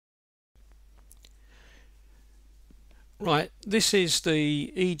Right, this is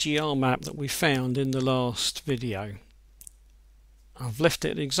the EGR map that we found in the last video. I've left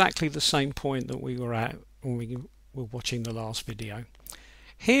it at exactly the same point that we were at when we were watching the last video.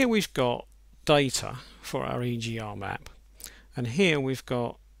 Here we've got data for our EGR map, and here we've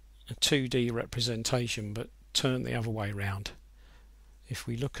got a 2D representation, but turned the other way round. If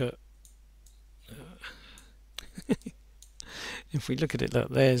we look at look,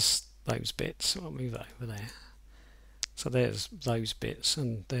 there's those bits. I'll move that over there. So there's those bits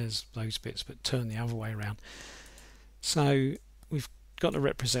and there's those bits, but turn the other way around. So we've got a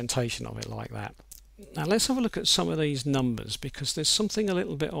representation of it like that. Now let's have a look at some of these numbers, because there's something a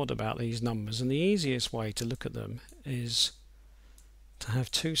little bit odd about these numbers, and the easiest way to look at them is to have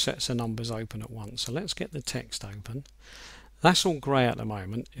two sets of numbers open at once. So let's get the text open. That's all grey at the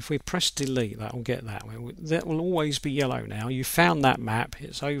moment. If we press delete, that will get that. That will always be yellow now. You found that map,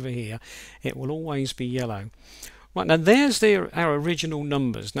 it's over here. It will always be yellow. Right, now there's our original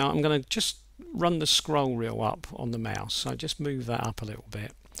numbers. Now I'm going to just run the scroll wheel up on the mouse. So just move that up a little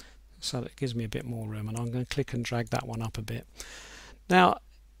bit so that it gives me a bit more room, and I'm going to click and drag that one up a bit. Now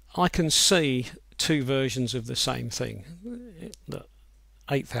I can see two versions of the same thing. Look,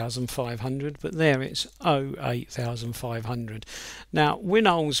 8,500, but there it's 8,500. Now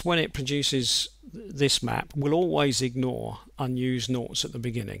winols, when it produces this map, will always ignore unused noughts at the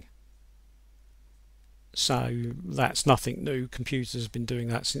beginning. So that's nothing new. Computers have been doing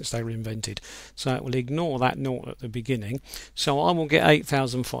that since they were invented. So it will ignore that naught at the beginning. So I will get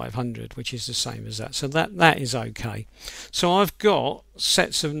 8,500, which is the same as that. So that is okay. So I've got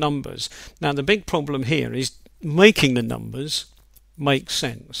sets of numbers. Now the big problem here is making the numbers make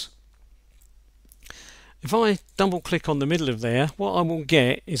sense. If I double click on the middle of there, what I will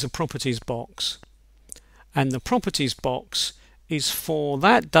get is a properties box. And the properties box is for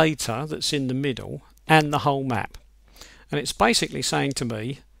that data that's in the middle and the whole map, and it's basically saying to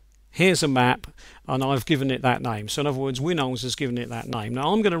me, here's a map and I've given it that name. So in other words, winols has given it that name.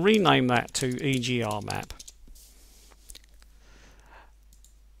 Now I'm going to rename that to EGR map.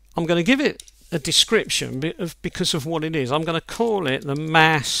 I'm going to give it a description because of what it is. I'm going to call it the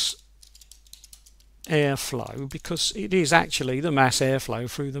mass airflow, because it is actually the mass airflow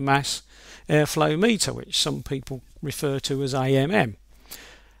through the mass airflow meter, which some people refer to as AMM.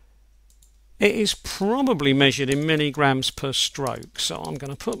 It is probably measured in milligrams per stroke, so I'm going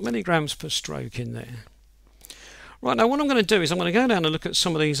to put milligrams per stroke in there. Right, now what I'm going to do is I'm going to go down and look at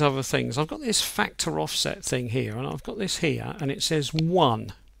some of these other things. I've got this factor offset thing here, and I've got this here, and it says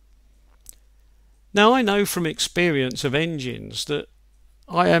 1. Now I know from experience of engines that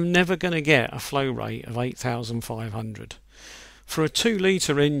I am never going to get a flow rate of 8,500. For a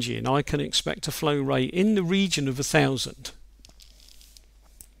 2-litre engine, I can expect a flow rate in the region of 1,000.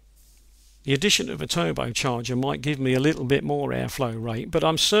 The addition of a turbocharger might give me a little bit more airflow rate, but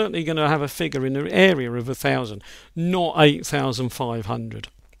I'm certainly going to have a figure in the area of 1,000, not 8,500.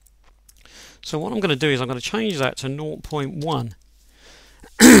 So what I'm going to do is I'm going to change that to 0.1.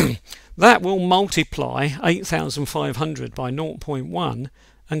 That will multiply 8,500 by 0.1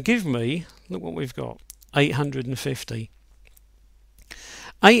 and give me, look what we've got, 850.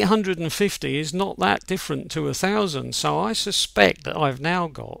 850 is not that different to 1,000, so I suspect that I've now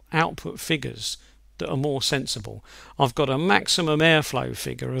got output figures that are more sensible. I've got a maximum airflow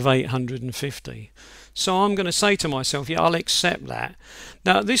figure of 850. So I'm going to say to myself, yeah, I'll accept that.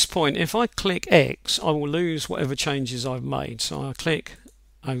 Now at this point, if I click X, I will lose whatever changes I've made. So I click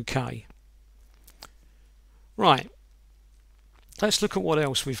OK. Right, let's look at what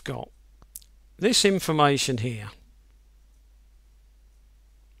else we've got. This information here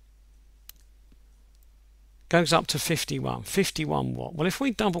goes up to 51 watt. Well, if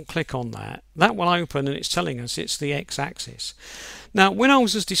we double click on that, that will open, and it's telling us it's the x-axis. Now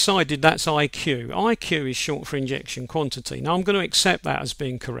winols has decided that's IQ. IQ is short for injection quantity. Now I'm going to accept that as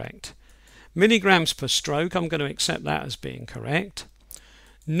being correct. Milligrams per stroke, I'm going to accept that as being correct.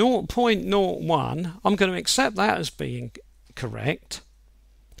 0.01, I'm going to accept that as being correct.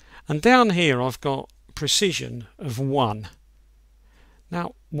 And down here I've got precision of 1.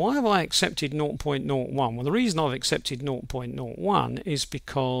 Now, why have I accepted 0.01? Well, the reason I've accepted 0.01 is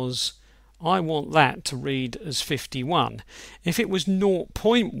because I want that to read as 51. If it was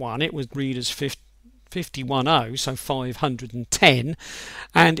 0.1, it would read as 510, so 510,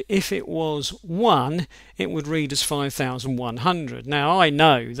 and if it was 1, it would read as 5,100. Now I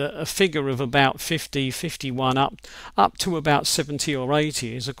know that a figure of about 50, 51 up to about 70 or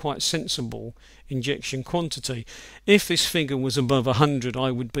 80 is a quite sensible injection quantity. If this figure was above 100,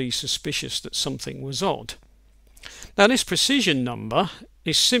 I would be suspicious that something was odd. Now this precision number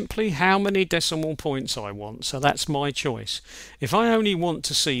is simply how many decimal points I want, so that's my choice. If I only want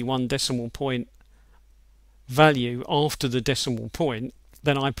to see 1 decimal point value after the decimal point,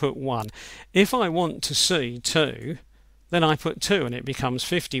 then I put 1. If I want to see 2, then I put 2 and it becomes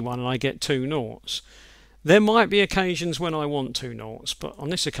 51 and I get 2 noughts. There might be occasions when I want 2 noughts, but on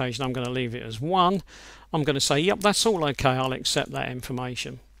this occasion I'm going to leave it as 1. I'm going to say, yep, that's all okay, I'll accept that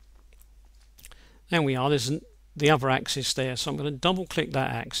information. There we are, there's the other axis there, so I'm going to double click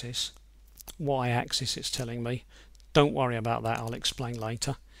that axis, y-axis it's telling me. Don't worry about that, I'll explain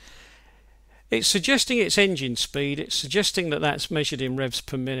later. It's suggesting its engine speed, it's suggesting that that's measured in revs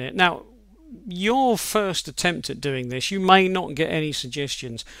per minute. Now, your first attempt at doing this, you may not get any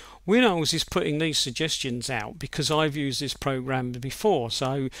suggestions. Winols is putting these suggestions out because I've used this program before,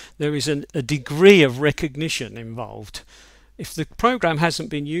 so there is a degree of recognition involved. If the program hasn't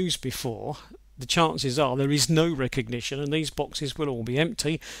been used before, the chances are there is no recognition and these boxes will all be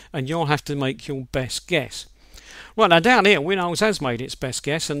empty and you'll have to make your best guess. Right, now down here Winols has made its best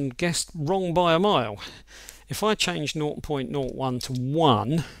guess and guessed wrong by a mile. If I change 0.01 to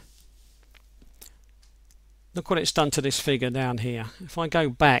 1, look what it's done to this figure down here. If I go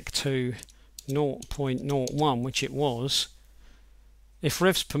back to 0.01, which it was, if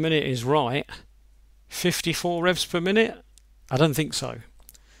revs per minute is right, 54 revs per minute? I don't think so.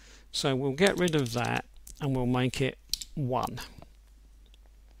 So we'll get rid of that and we'll make it 1.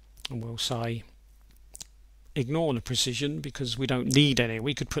 And we'll say ignore the precision because we don't need any.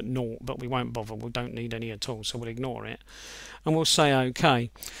 We could put 0, but we won't bother. We don't need any at all, so we'll ignore it. And we'll say OK.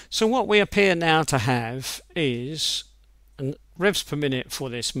 So what we appear now to have is revs per minute for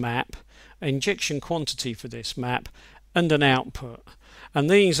this map, injection quantity for this map, and an output. And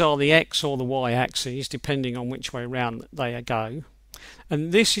these are the X or the Y axes, depending on which way around they go.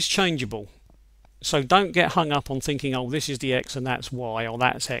 And this is changeable. So don't get hung up on thinking, oh, this is the X and that's Y, or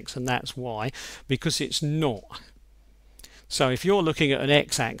that's X and that's Y, because it's not. So if you're looking at an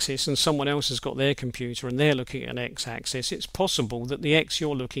X-axis and someone else has got their computer and they're looking at an X-axis, it's possible that the X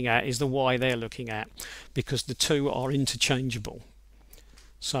you're looking at is the Y they're looking at, because the two are interchangeable.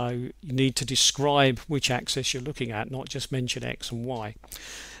 So you need to describe which axis you're looking at, not just mention X and Y.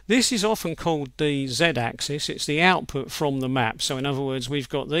 This is often called the Z-axis. It's the output from the map. So in other words, we've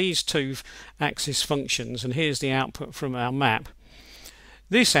got these two axis functions and here's the output from our map.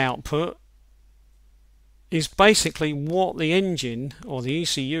 This output is basically what the engine or the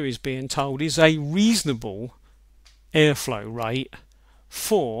ECU is being told is a reasonable airflow rate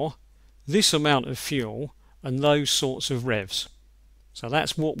for this amount of fuel and those sorts of revs. So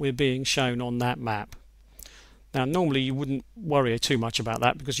that's what we're being shown on that map. Now normally you wouldn't worry too much about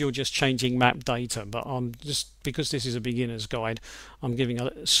that because you're just changing map data, but I'm just, because this is a beginner's guide, I'm giving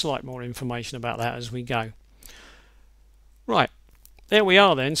a slight more information about that as we go. Right, there we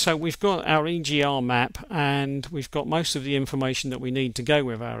are then. So we've got our EGR map and we've got most of the information that we need to go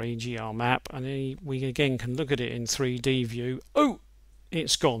with our EGR map, and we again can look at it in 3D view. Oh,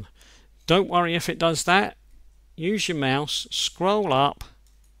 it's gone. Don't worry if it does that. Use your mouse, scroll up,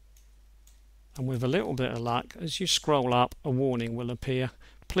 and with a little bit of luck, as you scroll up, a warning will appear.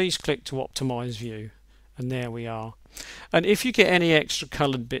 Please click to optimize view, and there we are. And if you get any extra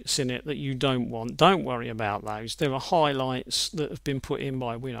coloured bits in it that you don't want, don't worry about those. There are highlights that have been put in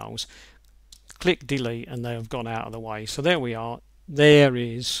by Winols. Click delete and they have gone out of the way. So there we are. There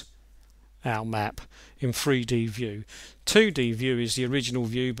is our map in 3D view. 2D view is the original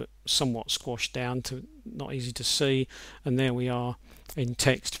view but somewhat squashed down to not easy to see, and there we are in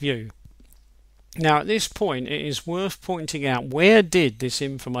text view. Now at this point it is worth pointing out, where did this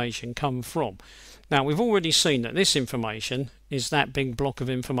information come from? Now we've already seen that this information is that big block of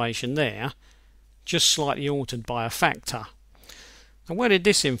information there, just slightly altered by a factor. And where did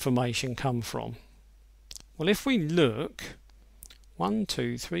this information come from? Well, if we look, 1,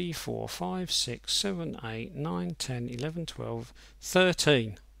 2, 3, 4, 5, 6, 7, 8, 9, 10, 11, 12,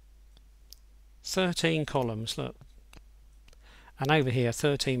 13. 13 columns, look. And over here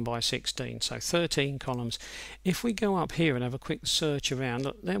 13 by 16, so 13 columns. If we go up here and have a quick search around,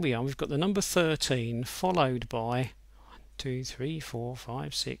 look, there we are, we've got the number 13 followed by 1, 2, 3, 4,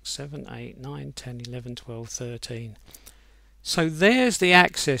 5, 6, 7, 8, 9, 10, 11, 12, 13. So there's the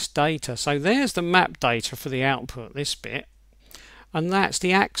access data, so there's the map data for the output, this bit, and that's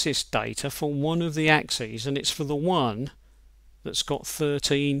the axis data for one of the axes, and it's for the one that's got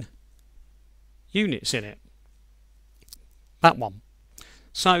 13 units in it. That one.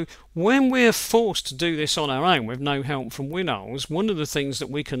 So when we're forced to do this on our own with no help from Winols, one of the things that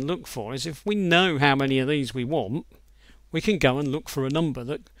we can look for is, if we know how many of these we want, we can go and look for a number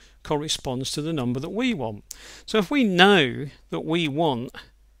that corresponds to the number that we want. So if we know that we want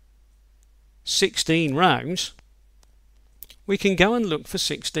 16 rows, we can go and look for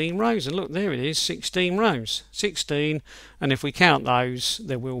 16 rows, and look, there it is, 16 rows, 16, and if we count those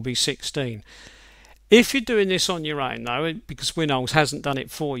there will be 16. If you're doing this on your own though, because winols hasn't done it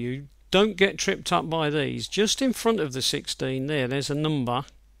for you, don't get tripped up by these. Just in front of the 16 there's a number.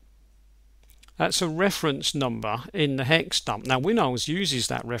 That's a reference number in the hex dump. Now winols uses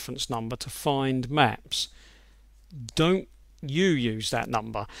that reference number to find maps. Don't you use that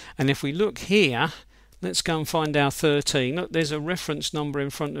number. And if we look here, let's go and find our 13. Look, there's a reference number in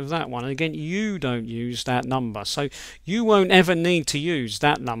front of that one. And again, you don't use that number. So you won't ever need to use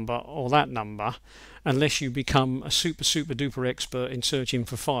that number or that number unless you become a super duper expert in searching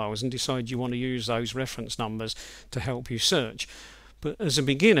for files and decide you want to use those reference numbers to help you search. But as a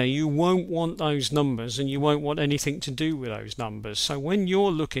beginner, you won't want those numbers and you won't want anything to do with those numbers. So when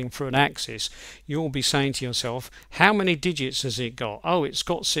you're looking for an axis, you'll be saying to yourself, how many digits has it got? Oh, it's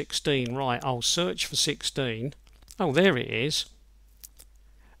got 16. Right, I'll search for 16. Oh, there it is.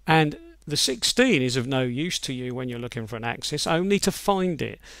 And the 16 is of no use to you when you're looking for an axis, only to find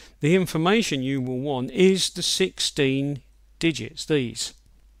it. The information you will want is the 16 digits, these.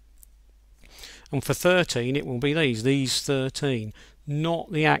 And for 13 it will be these 13,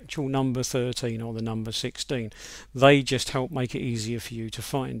 not the actual number 13 or the number 16. They just help make it easier for you to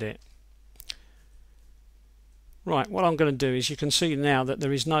find it. Right, what I'm going to do is, you can see now that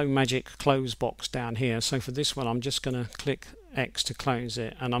there is no magic close box down here, so for this one I'm just going to click X to close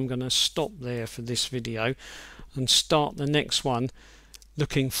it, and I'm going to stop there for this video and start the next one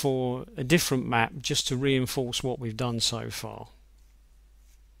looking for a different map just to reinforce what we've done so far.